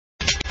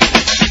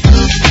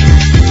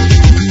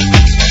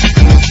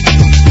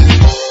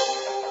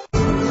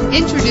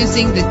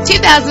Introducing the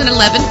 2011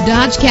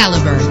 Dodge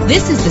Caliber.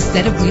 This is the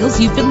set of wheels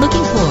you've been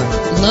looking for.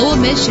 Low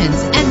emissions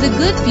and the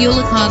good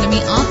fuel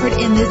economy offered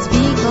in this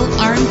vehicle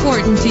are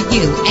important to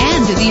you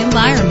and to the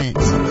environment.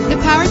 The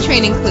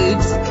powertrain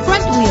includes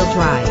front-wheel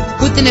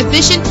drive with an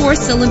efficient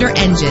 4-cylinder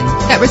engine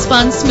that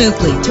responds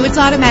smoothly to its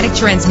automatic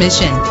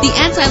transmission. The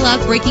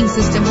anti-lock braking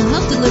system will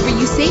help deliver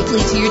you safely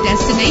to your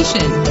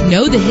destination.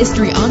 Know the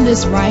history on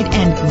this ride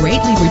and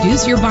greatly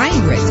reduce your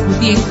buying risk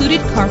with the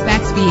included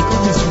Carfax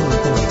Vehicle History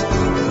Report.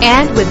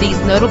 And with these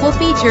notable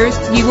features,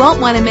 you won't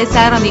want to miss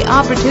out on the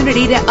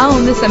opportunity to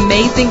own this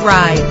amazing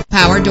ride.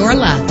 Power door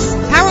locks,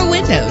 power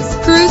windows,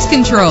 cruise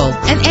control,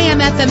 an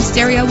AM/FM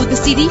stereo with a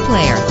CD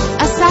player,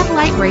 a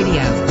satellite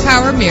radio,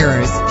 power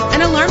mirrors,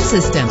 an alarm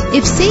system.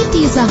 If safety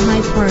is a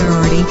high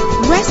priority,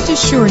 rest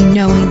assured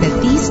knowing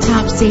that these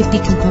top safety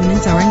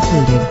components are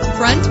included.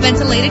 Front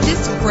ventilated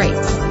disc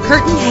brakes,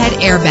 curtain head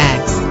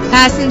airbags,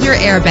 passenger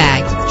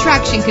airbag,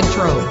 traction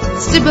control,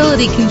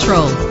 stability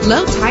control,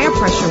 low tire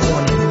pressure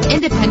warning,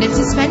 independent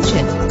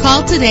suspension.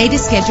 Call today to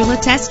schedule a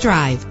test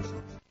drive.